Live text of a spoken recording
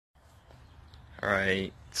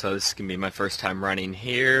Alright, so this is going to be my first time running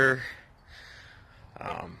here.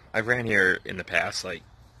 I've ran here in the past, like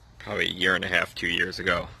probably a year and a half, 2 years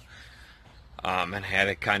ago. And had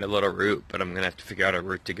a kind of little route, but I'm going to have to figure out a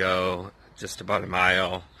route to go just about a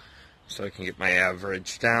mile so I can get my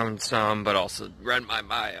average down some, but also run my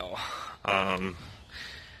mile.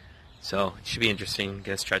 So it should be interesting.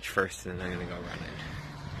 Gonna stretch first and then I'm going to go running.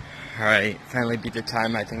 Alright, finally beat the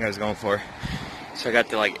time I think I was going for. So I got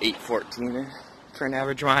to like 8:14 for an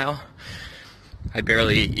average mile. I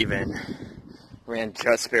barely even ran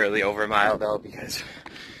just barely over a mile though, because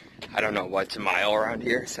I don't know what's a mile around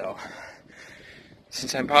here. So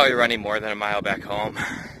since I'm probably running more than a mile back home,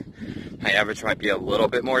 my average might be a little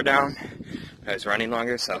bit more down. But I was running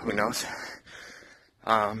longer, so who knows.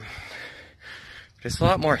 But it's a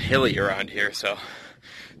lot more hilly around here, so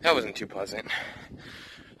that wasn't too pleasant.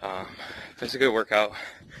 But it's a good workout.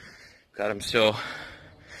 Glad I'm still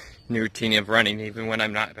in the routine of running even when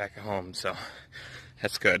I'm not back at home, so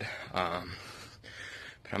that's good. But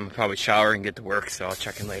I'm gonna probably shower and get to work, so I'll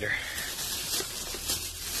check in later.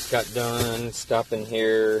 Got done stopping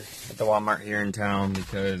here at the Walmart here in town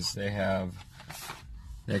because they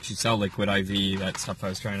actually sell Liquid IV, that stuff I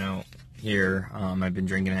was trying out here. I've been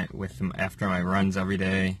drinking it with them after my runs every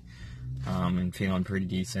day, and feeling pretty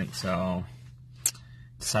decent, so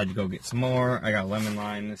decided to go get some more. I got lemon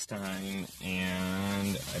lime this time,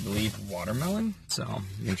 and I believe watermelon, so I'm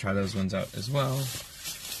gonna try those ones out as well.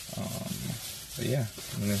 But yeah,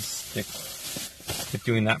 I'm gonna stick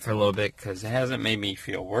doing that for a little bit because it hasn't made me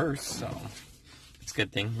feel worse, so it's a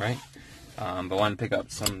good thing, right? But I want to pick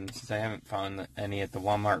up some since I haven't found any at the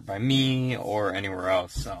Walmart by me or anywhere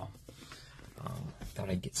else, so I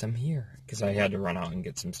thought I'd get some here because I had to run out and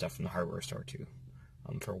get some stuff from the hardware store too,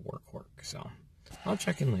 for work. So I'll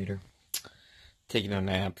check in later. Taking a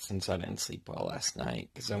nap since I didn't sleep well last night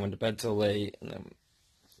because I went to bed so late and then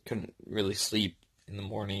couldn't really sleep in the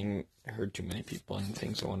morning. I heard too many people and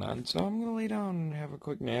things going on, so I'm gonna lay down and have a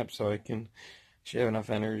quick nap so I should have enough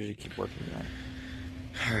energy to keep working on it.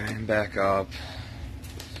 Alright, I'm back up.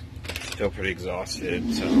 Still pretty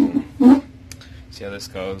exhausted, so see how this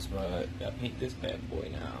goes, but gotta paint this bad boy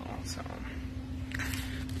now, so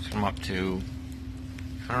I'm up to.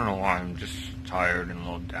 I don't know why, I'm just tired and a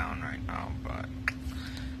little down right now, but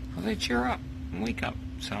I'll say cheer up and wake up,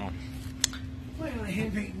 so. Why am I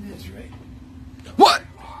hand painting this, right? What?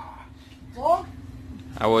 Vlog?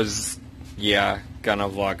 I was, gonna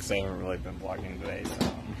vlog because I haven't really been vlogging today,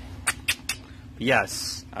 so. But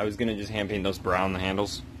yes, I was gonna just hand paint those brown, the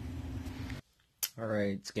handles.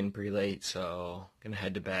 Alright, it's getting pretty late, so gonna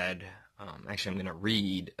head to bed. Actually, I'm gonna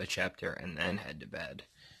read a chapter and then head to bed.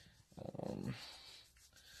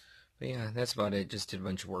 But yeah, that's about it. Just did a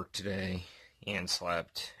bunch of work today and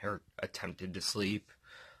slept, or attempted to sleep.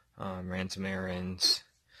 Ran some errands.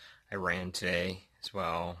 I ran today as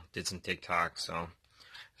well. Did some TikTok, so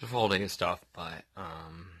it's a full day of stuff, but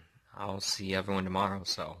I'll see everyone tomorrow,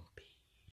 so